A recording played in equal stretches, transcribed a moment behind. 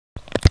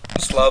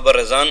سڵاو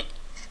بەڕێزان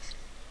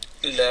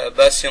لە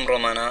باسی ئەم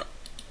ڕۆمانە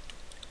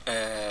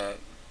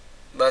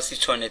باسی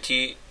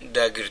چۆنێتی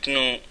داگرتن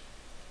و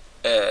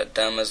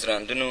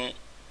دامەزراندن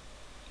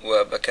و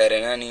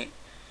بەکارهێنانی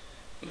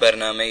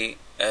بەرنامەی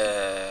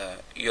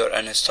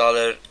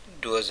Uninstaller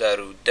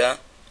 2010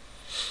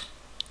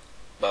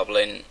 با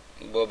بڵێن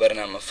بۆ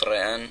بەرنامە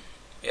فڕێیان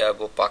یا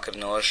بۆ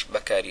پاکردنەوەش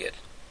بەکارێت.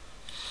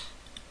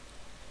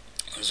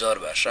 زۆر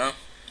باشە.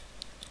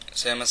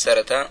 سێمە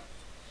سەرەتا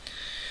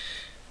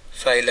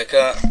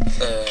فایلەکە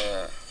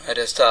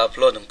هەرێستا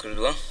ئاپلۆدم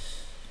کردووە،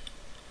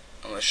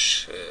 ئەمەش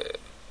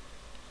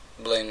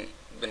بڵێن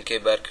بنکەی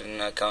بارکردن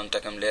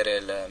ئەکاونتەکەم لێرە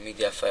لە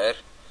میدیا فایر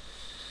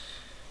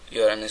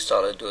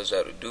Uninstaller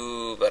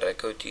 2002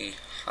 بەڕێکەوتی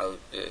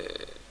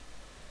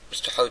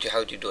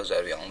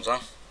 27/7/2011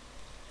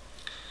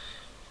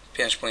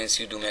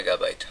 5.32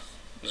 مێگابایت.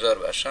 زۆر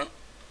باشە.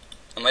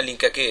 ئەمە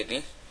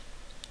لینکەکەیەتی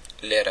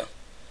لێرە،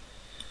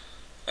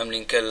 ئەم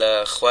لینکە لە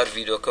خوار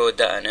ڤیدۆکەوە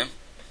دائەنێ.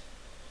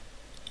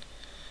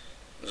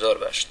 زۆر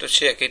باش. تۆ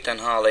چیەکەی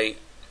تەنهاڵی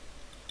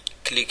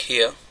کلیک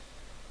هەیە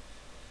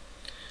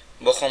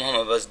بۆ خۆم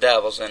هەمە بەس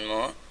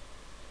دابەزێنمەوە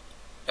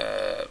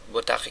بۆ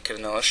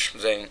تاقیکردنەوەش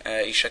بزانین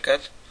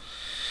ئیشەکەت.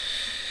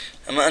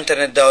 ئەمە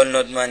ئەنتەرنێت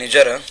داونلۆد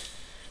مانیجەرە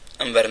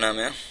ئەم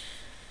بەرنامەیە.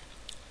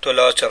 تۆ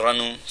لەوە چڕەن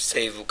و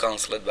سەیڤ و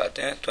کانسڵت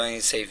باتێ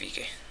توانی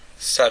سەیڤیکەی.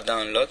 ستارت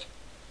داونلۆد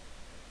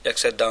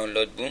یەکسەر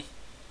داونلۆد بوو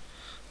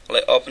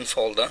بڵێ ئۆپن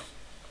فۆڵدە،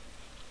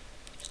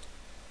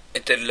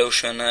 ئیتر لەو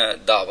شوێنە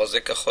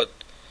دابەزێ کە خۆت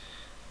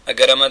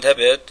ئەگەر ئەمەت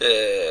هەبێت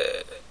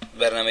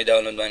بەرنامەی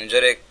داونلۆد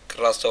مانیجەرێک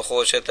ڕاستەوخۆ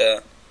چێتە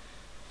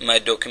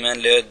مای دۆکیمنت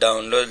لێ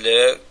داونلۆد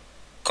لێ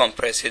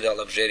کۆمپرێسی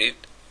دەڵەبژێریت،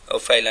 ئەو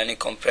فایلانی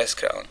کۆمپرێس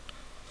کراون،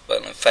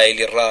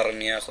 فایلی ڕاڕن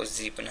یاخۆ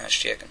زیپن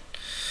هەشتێکن.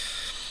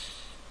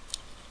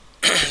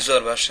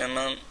 زۆر باش.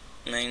 ئێمە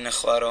مەینە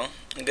خوارەوە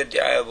ئەگەر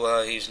دیعایە بووە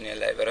هیچ نییە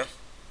لای بەرە.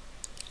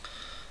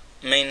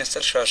 مەینە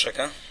سەر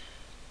شاشەکە.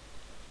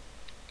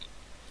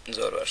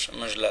 زۆر باش.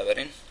 ئەمەش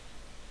لابەرین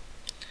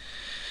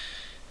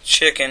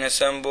چێکێنە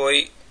سەم بۆی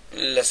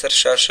لەسەر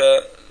شاشە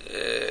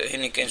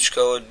هینی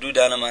کەنچکەوە دوو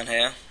دانەمان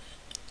هەیە،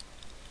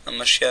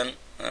 ئەمەشیان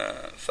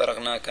فەرق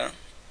ناکە،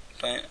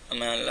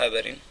 ئەمان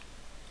لابەرین،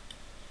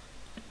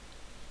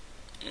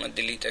 ئەمە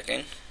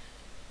دلیتەکەین.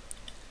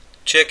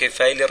 چێکەی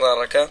فایلی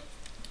ڕاڕەکە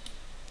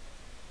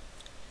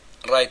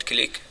ڕایت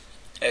کلیک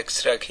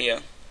ئەکستراک هەیە،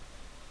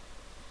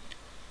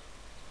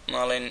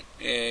 ماڵێن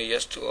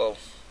yes to all.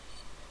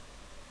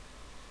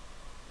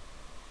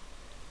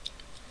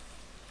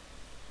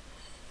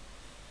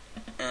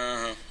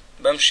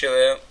 بەم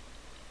شێوەیە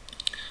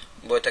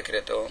بۆ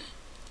تەکرێتەوە.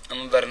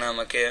 ئەمە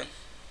بەرنامەکەیە،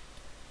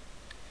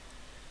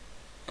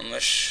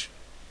 ئەمەش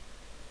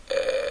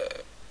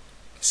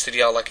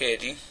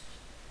سریاڵەکەیەتی،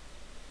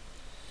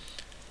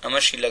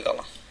 ئەمەشی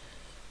لەگەڵە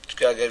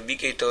چکە ئەگەر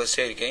بیکەیتەوە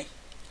سێریکەی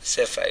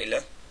سێ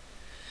فایلە.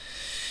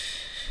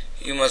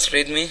 You must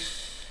read me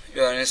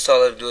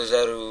Uninstaller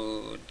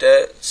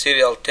 2010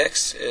 serial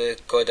text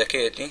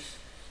کۆدەکەیەتی،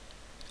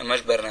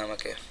 ئەمەش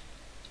بەرنامەکەیە.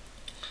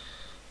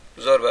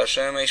 زۆر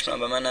باشە. ئەمە هیچمان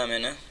بەمە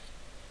نامێنە،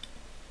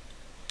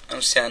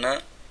 ئەم سیانە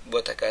بۆ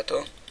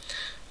تەکاتەوە.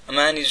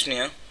 ئەمە هیچ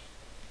نییە،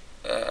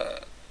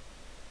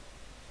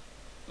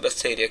 بەس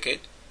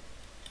سەیرەکەیت.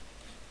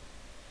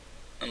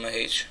 ئەمە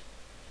هیچ.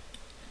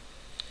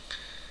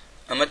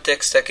 ئەمە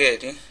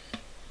تێکستەکەیەتی،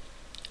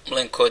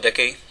 بڵێن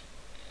کۆدەکەی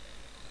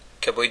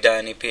کە بۆی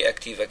دانی پێی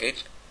ئەکتیڤەکەیت.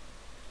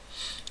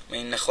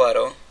 مەین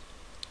نەخوارەوە.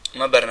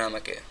 ئەمە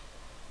بەرنامەکەیە.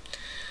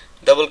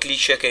 دەبڵ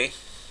کلیکشەکەی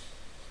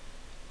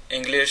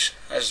ئینگلیش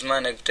هەر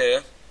زمانێک تەیە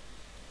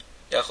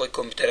یاخۆی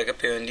کۆمپیوتەرەکە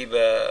پەیوەندی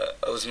بە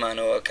ئەو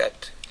زمانەوە کات،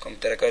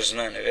 کۆمپیوتەرەکەش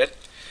زمانەوێت.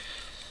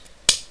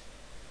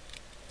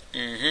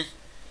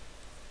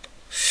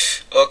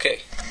 ئۆکەی.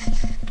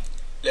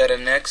 لێرە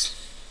نێکست.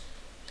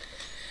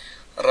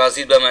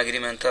 ڕازیت بەم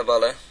ئەگریمەنتە؟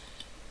 بەڵێ.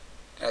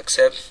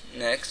 ئەکسەپت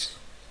نێکست.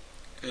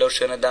 لەو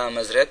شوێنە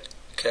دامەزرێت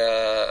کە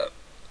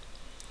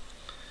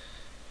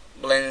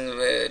بڵێن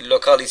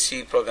لۆکاڵی سی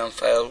پرۆگرام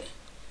فایل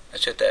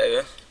ئەچێتە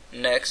ئەوێ.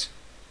 نێکست.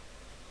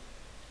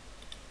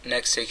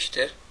 نێکستێکی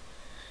تر.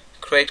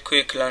 create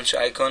quick launch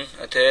icon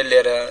ئەتەوێت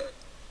لێرە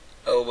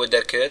ئەو بۆ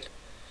دەرکەوێت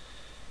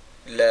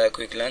لە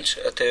quick launch،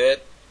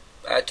 ئەتەوێت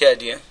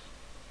ئاتیادیە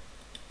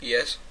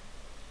yes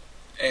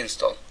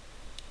install.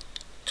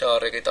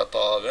 چاوەڕێکەی تا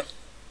تەواوە.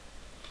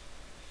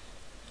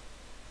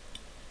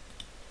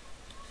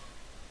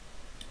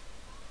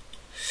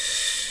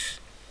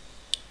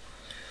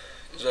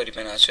 زۆری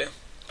پێ ناچێ.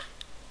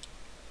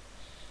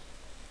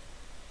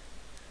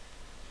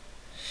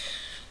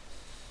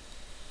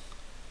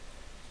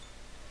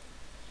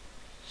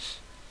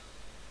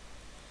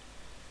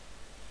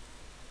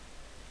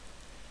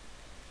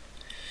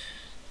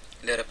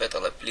 لێرە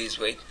پێتەڵێ please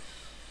wait.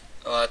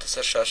 ئەو هاتە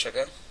سەر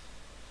شاشەکە.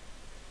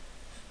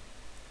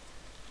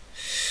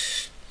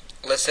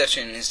 Let's search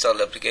and install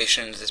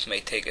applications. This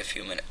may take a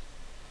few minutes.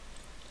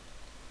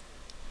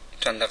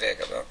 چەند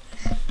دقیقەکە بە.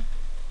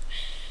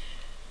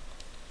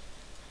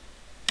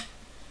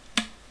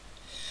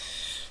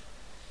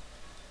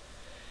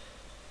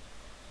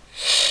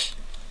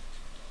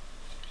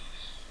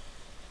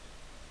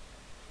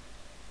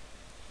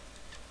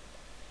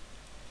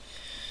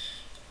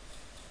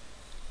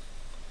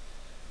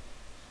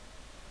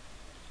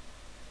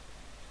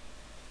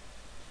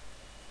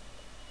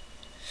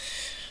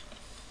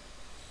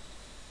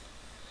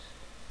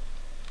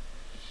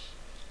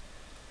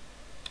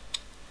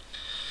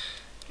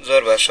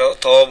 زۆر باشە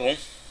تەواو بوو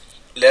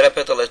لێرە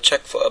پێدەڵێت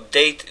check for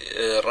update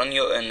run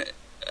your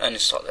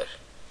uninstaller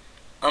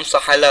ئەم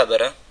سەحە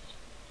لابەرە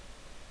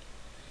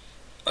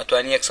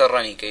ئەتوانی یەکسەر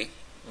ڕەنیکەی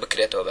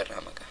بکرێتەوە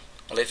بەرنامەکە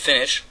ئەڵێ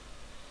finish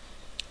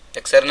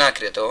یەکسەر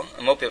ناکرێتەوە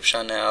ئەمە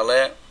پێپشانە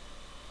ئەڵێ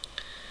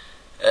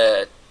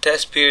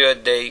test period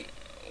day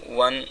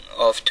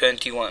 1 of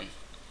 21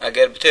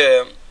 ئەگەر بتێ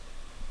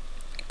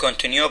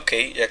کۆنتینیۆ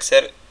بکەی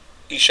یەکسەر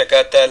ئیشەکە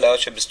تا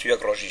لاوچە 21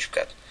 ڕۆژیش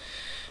بکات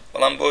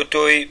بەڵام بۆ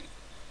تۆی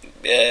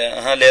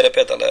ها لێرە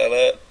پێدەڵێ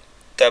ئەڵێ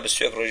تا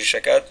 21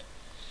 ڕۆژیشەکات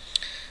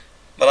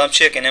بەڵام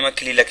چێکن ئێمە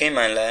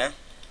کلیلەکەیمان لایە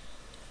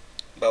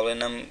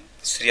باڵێنم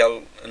سریال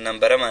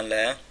نەمبەرەمان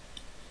لایە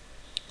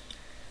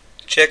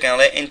چێکن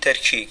ئەڵێ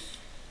ئینتەرچی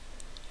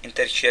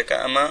ئینتەرچیەکە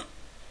ئەمە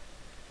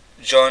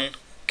جۆن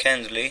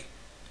کەندلی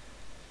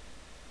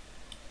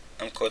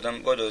ئەم کۆدەم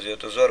بۆ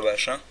دۆزیێتە زۆر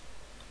باشە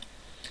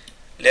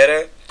لێرە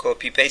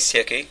کۆپی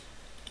پەیستیەکەی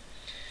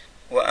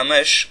و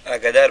ئەمەش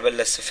ئاگادار بە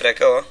لە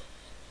سفرەکەەوە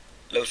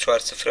لەو 4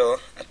 سفرەوە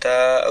ئەتا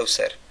ئەو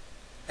سەر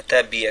ئەتا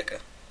بیەکە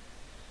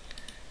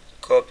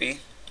کۆپی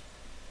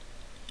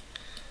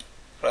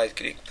right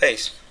click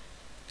paste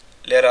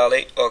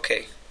لێراڵی OK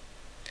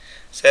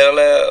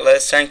سەرڵێ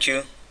thank you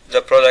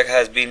the product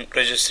has been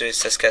registered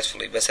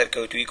successfully بەسەر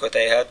کەوتوی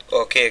کۆتایی هات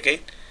OK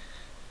یەکەیت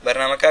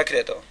بەرنامەکە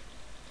کرێتەوە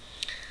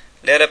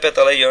لێرە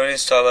پێدەڵێ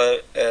Uninstaller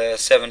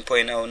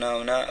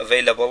 7.0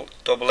 available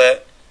تۆ بڵێ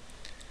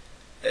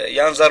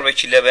یان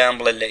زەربێکی لێ بەیان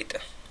بڵێ لێیتە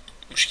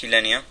مشکلە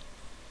نییە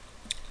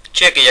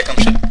چێکە یەکەم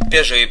شت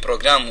پێشەوەی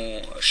پرۆگرام و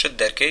شت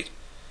دەرکەیت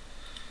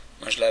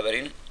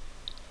مەژلابەرین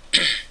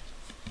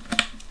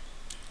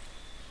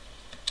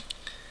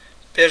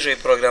پێشەوەی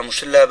پرۆگرام و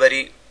شت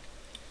لابەری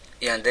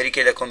یان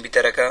دەریکەی لە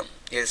کۆمپیوتەرەکە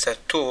یەسەر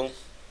tool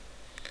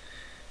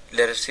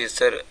لێرە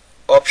سەر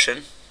option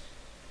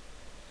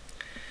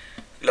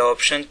لە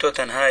option تۆ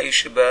تەنها ئیش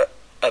بە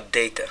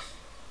ئەپدەیتە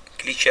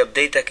کلیکی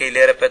ئەپدەیتەکەی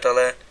لێرە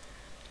پێدەڵێ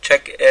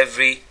check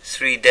every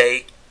 3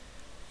 day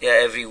یا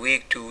every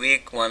week 2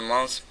 week 1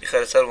 month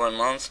بخەرە سەر 1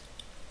 month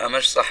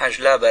ئەمەش سەحەش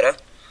لابەرە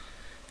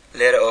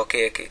لێرە OK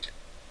یەکەیت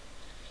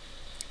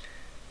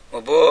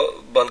و بۆ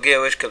بەڵگەی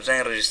ئەوەش کە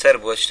بزانین ڕیجستەر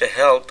بووە چتە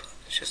help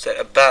چتە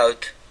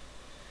about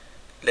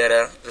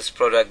لێرە this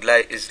product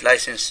is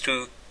licensed to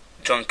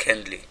John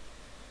Kendley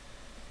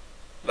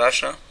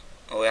باشە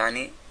ئەو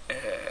یعنی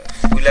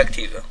فول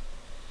ئەکتیڤە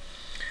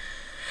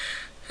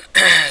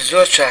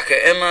زۆر چاکە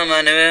ئێمە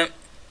مانەوێ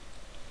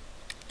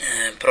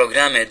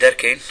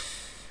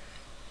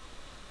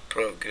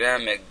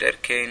پرۆگرامێک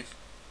دەرکەین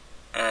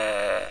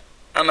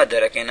ئەمە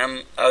دەرەکەین ئەم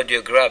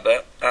ئاودیۆگرابە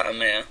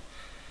ئەمەیە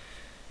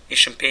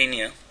ئیشم پێی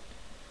نییە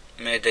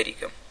مێ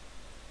دەریکەم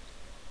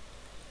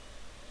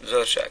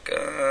زۆر چاکە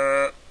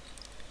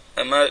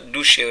ئەمە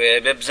دوو شێوەیە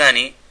بێ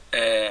بزانی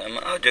ئەمە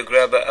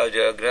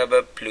ئاودیۆگرابە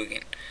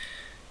پلوگین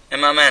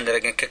ئەمە ئەمان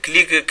دەرەکەن کە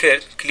کلیک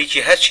کرد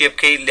کلیکی هەر چیە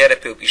بکەی لێرە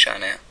پێ و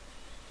پیشانەیە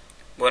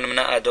بۆ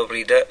نمونە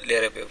ئادۆبریدە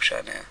لێرە پێ و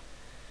پیشانەیە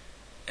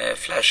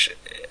فلاش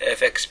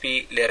FXP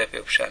لێرە پێ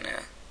و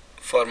پیشانەیە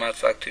فۆرمات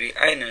فاکتوری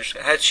ئاینش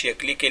هەر چیە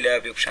کلیکی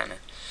لێرە پێ و پیشانە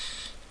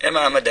ئێمە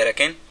ئەمە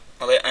دەرەکەین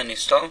ئەڵێ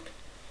uninstall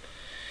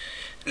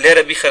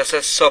لێرە بیخەرسە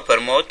سۆپەر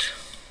مۆد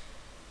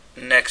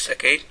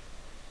نەکسەکەیت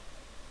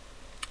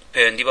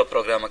پەیوەندی بە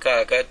پرۆگرامەکە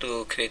ئاکات و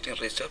کرێتین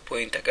ڕیستە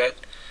پۆینتەکات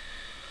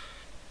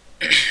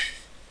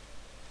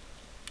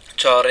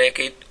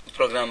چاڕەیەکەیت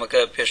پرۆگرامەکە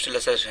پێشتر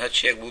لەسەر هەر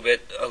چیەک بوو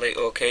بێت ئەڵێ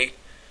OK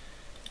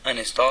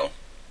uninstall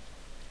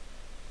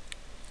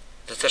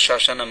دەستە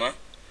شاشەنەمە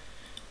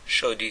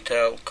show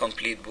detail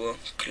complete بووە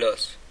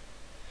close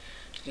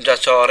جا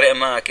چاوەڕێ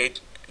ئەمە ئاکەیت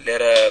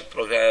لێرە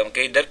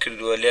پرۆگرامەکەی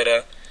دەرکردووە لێرە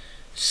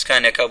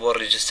سکانێکە بۆ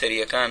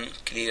ڕیجستەریەکان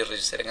کلی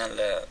ڕیجستەرەکان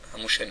لە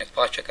هەموو شوێنێک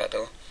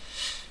پاچەکاتەوە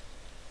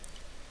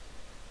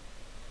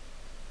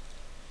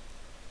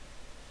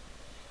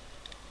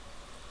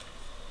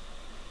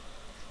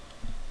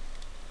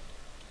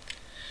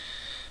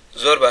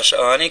زۆر باشە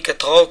ئەوانەی کە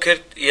تەواو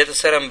کرد یەتە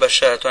سەرم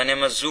بەشە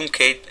توانێمە زووم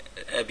کەیت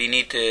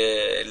بینیت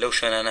لەو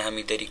شوێنانە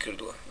هەمی دەری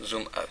کردووە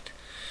زوم ئاوت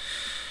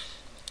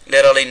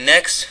لێرەڵی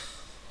next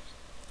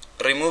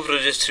remove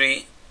registry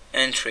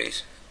entries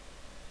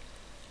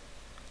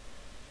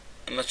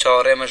ئەمە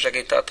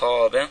چاوەڕێمەشەکەی تا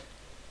تەواو بێ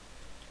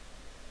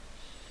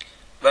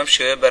بەم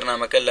شێوەیە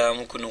بەرنامەکە لە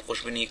هەموو کون و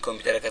قوشبنی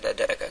کۆمپیوتەرەکەتا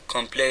دەرەکە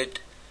complete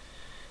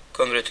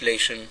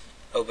congratulation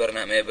ئەو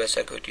بەرنامەیە بە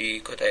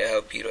سەرکەوتوی کۆتایی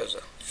هاو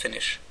پیرۆزە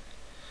finish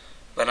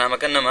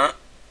بەرنامەکە نەما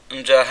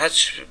ئەمجا هەچ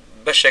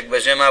بەشێک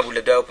بەجێ مابوو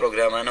لە داو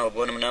پرۆگرامانەوە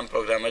بۆ نمونە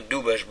پرۆگرامە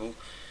دوو بەش بوو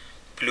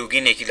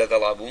پلوگینێکی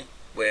لەگەڵا بوو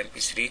بۆ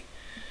MP3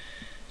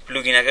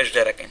 پلوگینەکەش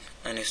دەرەکەین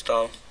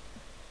uninstall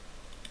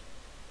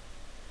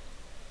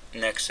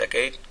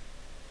نەکسەکەیت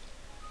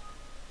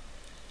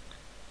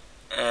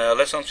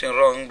let something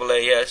wrong بڵێ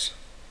yes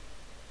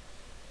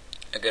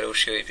ئەگەر ئەو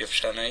شێوەی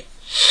پێپشانای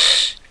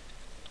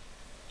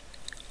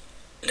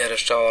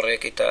لێرەش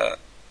چاوەڕێیەکەی تا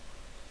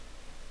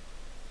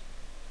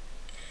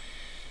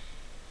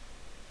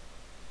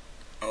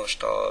ئەوەش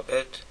تەواو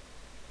بێت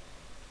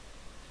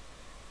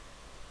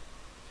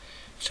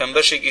چەند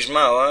بەشێکیش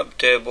ماوە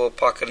بتێ بۆ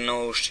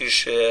پاکردنەوە و شتیش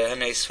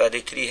هەنە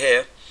ئیسفادەی تری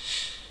هەیە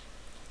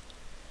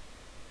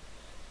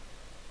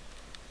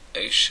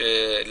ئەیش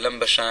لەم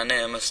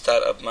بەشانەیە ئەمە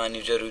ستار ئەپ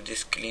مانیجەر و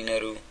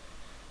دیسکلینەر و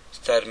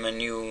ستار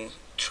مەنیو و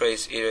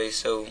تریس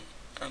ئیرەیسە و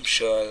ئەم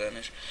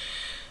شێوازانش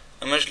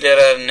ئەمەش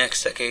لێرە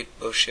نەکسەکەیت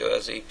بەو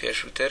شێوازەی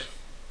پێشووتر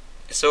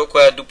ئێستا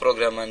وەکوە دوو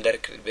پرۆگرامان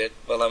دەرکرد بێت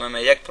بەڵام ئەمە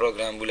یەک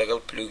پرۆگرام بوو لەگەڵ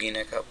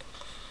پلوگینەکە بوو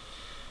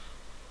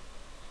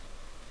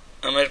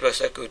ئەمەش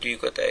بەسەر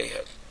کەوتووی کۆتایی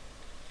هات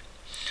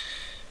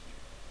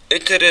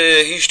ئیتر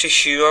هیچ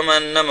شتێکی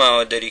وەمان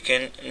نەماوە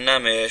دەریکەین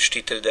نامەوێت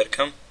شتی تر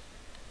دەرکەم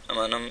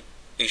ئەمانم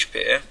ئیش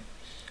پێە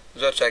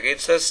زۆر چاکەیت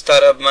سە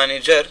ستار ئەپ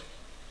مانیجەر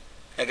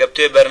ئەگە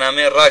بتوێ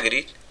بەرنامەیە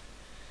ڕاگریت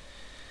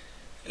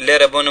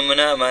لێرە بۆ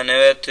نمونە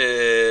ئەمانەوێت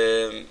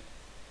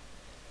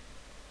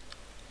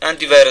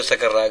ئەنتی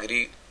ڤایرۆسەکە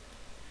ڕاگری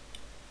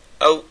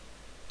ئەو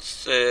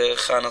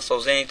خانە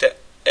سەوزێنیتە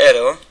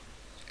ئێرەوە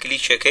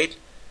کلیکەکەیت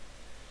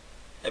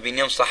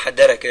ئەبینێم سەحە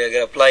دەرەکە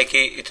ئەگەر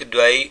ئەپلایکەی ئیتر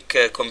دوایی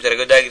کە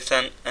کۆمپیوتەرەکە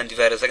داگرتان ئەنتی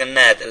ڤایرۆسەکە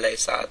نایەتە لای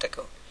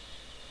ساعەتەکەەوە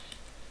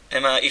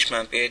ئێمە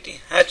ئیشمان پێێتی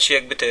هەر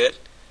چیەک بتەوێت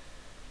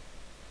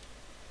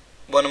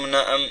بۆ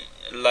نمونە ئەم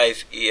لایف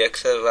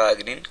ئیەکسە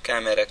ڕاگرین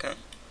کامێرەکە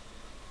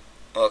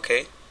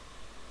ئۆکەی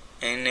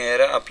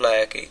ئێرە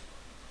ئەپلایەکەی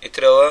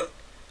ئیترەوە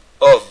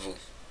ئۆف بوو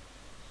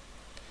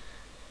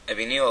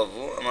ئەبینی ئۆف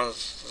بوو ئەمە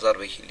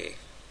زەربێکی لێ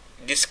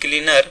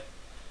دیسکلینەر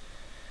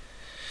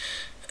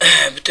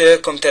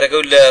بتەوێت کۆمپیوتەرەکە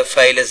و لە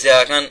فایلە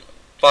زیاکان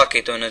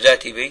پاکەیتەوە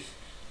نەجاتی بی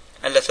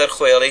هەر لەسەر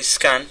خۆی ئەڵێی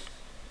سکان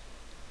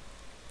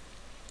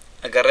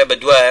ئەگەڕێ بە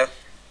دوایە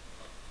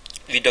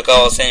ڤیدۆکە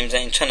هەڵسەنی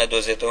بزانین چەندە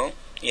دۆزێتەوە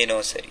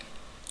یێنەوە سەری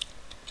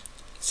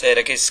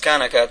سەیرەکەی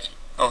سکانەکات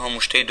ئەو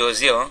هەموو شتەی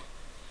دۆزیەوە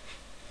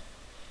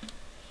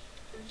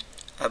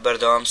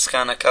بەردەوام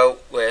سکانەکە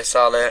و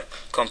ئێساڵێ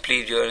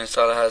complete your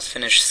installer has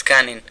finished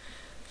scanning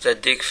the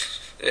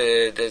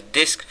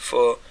disk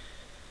for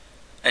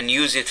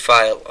unused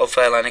file ئەو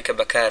فایلانەی کە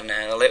بەکار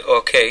نایڵێ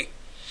ئۆکەی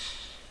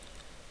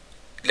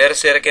لێرە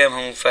سێرەکەی ئەم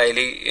هەموو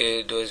فایلی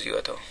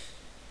دۆزیوەتەوە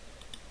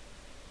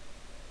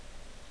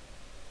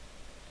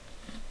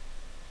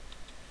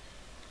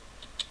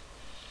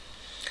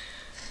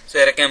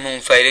سێرەکەی ئەم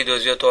هەموو فایلی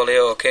دۆزیوەتەوە ئەڵێ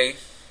ئۆکەی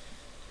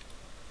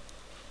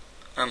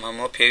ئەم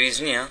هەموو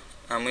پێویست نییە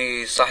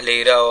هەمووی سەح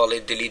لێیراوە ئەڵێ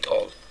delete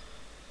all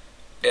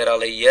لێرە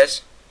ئەڵێ yes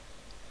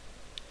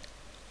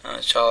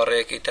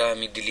چاوەڕێیەکەی تا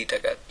هەمی delete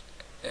ئەکات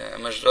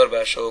ئەمەش زۆر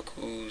باشە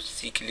وەکو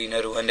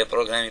سیکلینەر و هەندێک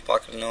پرۆگرامی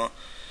پاکردنەوە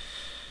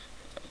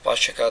پاش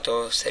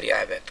چکاتەوە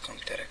سەریع بێت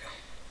کۆمپیوتەرەکە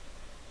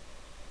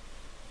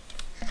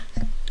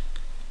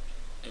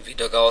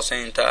ڤیدۆکە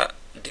هەڵسەنین تا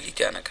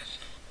دیلیتیان نەکات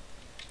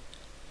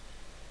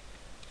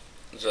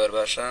زۆر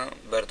باشە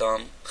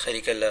بەردەوام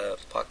خەریکە لە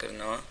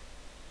پاکردنەوە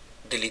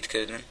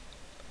دیلیتکردن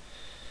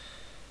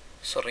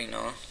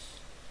سڕینەوە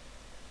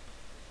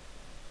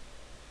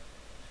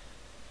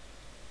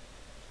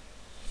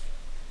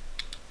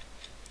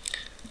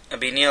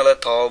ئەبینی ئەڵێ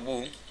تەواو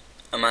بوو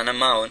ئەمانە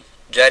ماون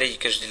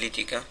جارێکی کەش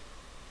دیلیتیکە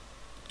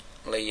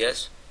ئەڵێ یەس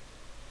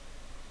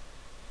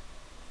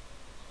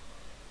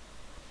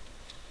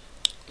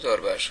زۆر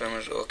باش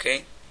ئەمەش ئۆکەی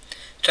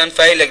چەند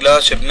فایلێک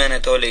لەواشە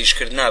بمێنێتەوە لە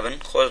ئیشکرد نابن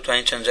خۆ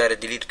دەتوانین چەند جارە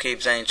دیلیت بکەی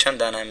بزانین چەند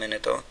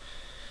دانامێنێتەوە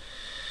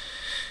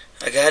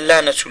ئەگە هەر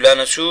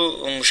لانەچوو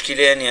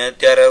مشکلەیە نییە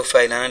دیارە ئەو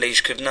فایلانە لە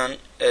ئیشکردنان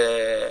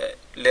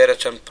لێرە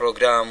چەند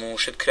پرۆگرام و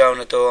شت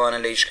کراونەتەوە ئەوانە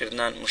لە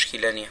ئیشکردنان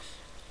مشکلە نییە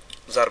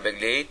زەربێک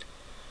لێیت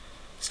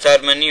ستار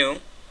مەنیو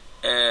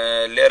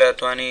لێرە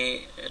توانی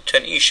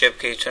چەند ئیشێ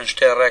بکەیت چەند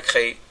شتێ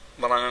ڕێکخەی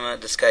بەڵام ئێمە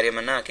دەستکاری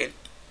ئەمە ناکەین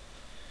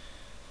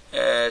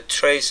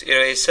تریس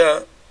ئیرەیسە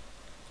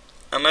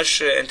ئەمەش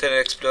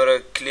ئەنتەرنێت ئەکسپلۆرە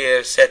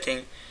کلیر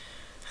سێتینگ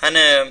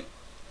هەنە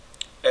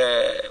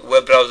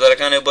وێب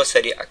براوزەرەکانێ بۆ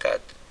سەریع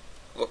ئەکات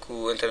وەکو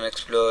ئەنتەرنێت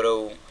ئەکسپلۆرە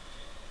و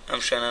ئەم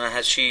شوێنانە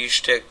هەرچی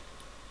شتێک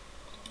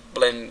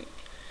بڵێن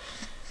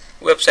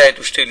وێبسایت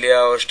و شتی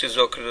لێیاوە شتی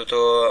زۆر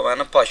کردوتەوە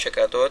ئەوانە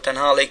پاشەکاتەوە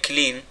تەنها ئەڵێ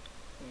کلین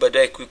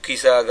بەدوای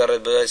کوکیسە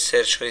ئاگەڕێت بەدوای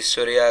سێرچ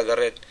هیستۆریا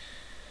ئاگەڕێت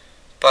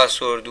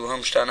پاسوەرد و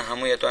هەم شتانە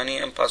هەموو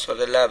دەتوانی ئەم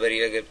پاسوەردە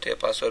لابەری ئەگەر بتێ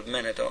پاسوەرد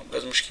بمێنێتەوە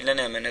بەس مشکلە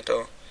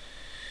نامێنێتەوە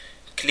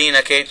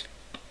کلینەکەیت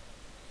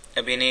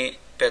ئەبینی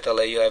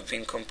پێتەڵێ you have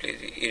been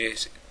completely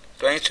erased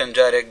توانی چەند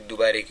جارێک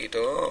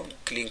دووبارێکیتەوە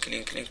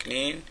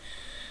کلین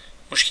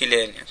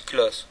مشکلێ نییە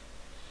کلۆز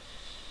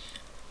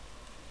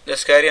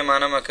دەستکاری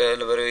ئەمانە مەکە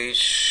لەبەرەوەی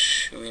هیچ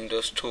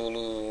ویندۆز توڵ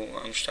و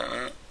ئەم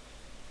شتانە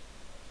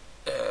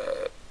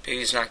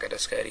پێویست ناکە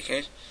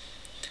دەستکاریکەیت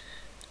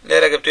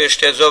لێرە گە توێ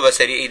شتێ زۆر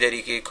بەسەری ئەی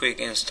دەریکەی کویک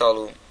ئینستاڵ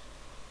و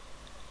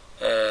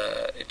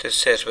ئیتر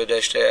سێرچ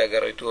بەدوای شتێ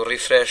ئەگەڕێیت و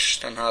ریفرێش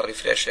تەنها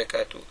ریفرێش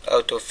دەکات و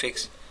ئەوتۆ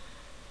فیکس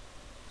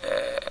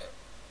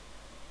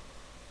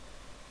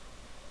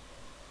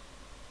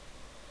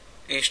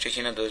هیچ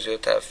شتێکی نەدۆزیەوە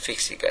تا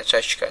فیکسی کات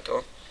چاچی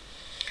کاتەوە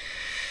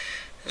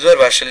زۆر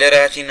باشە لێرە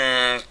هاتینە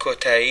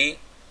کۆتایی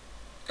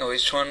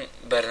ئەوەی چۆن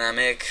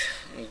بەرنامەیەک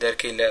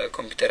دەرکەی لە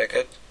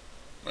کۆمپیوتەرەکەت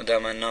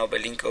مەدامان ناو بە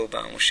لینکەوە بە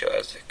هەموو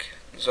شێوازێک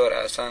زۆر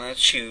ئاسانە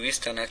چی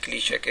ویستەنە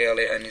کلیچەکەی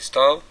ئەڵێ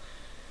ئەنیستاڵ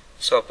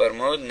سۆپەر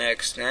مۆد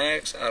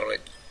نێکس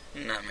ئەڕێک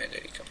نامێ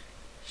دەریکەم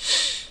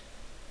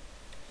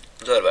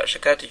زۆر باشە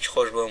کاتێکی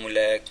خۆش بۆ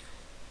مولایەک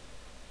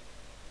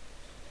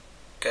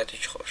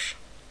کاتێکی خۆش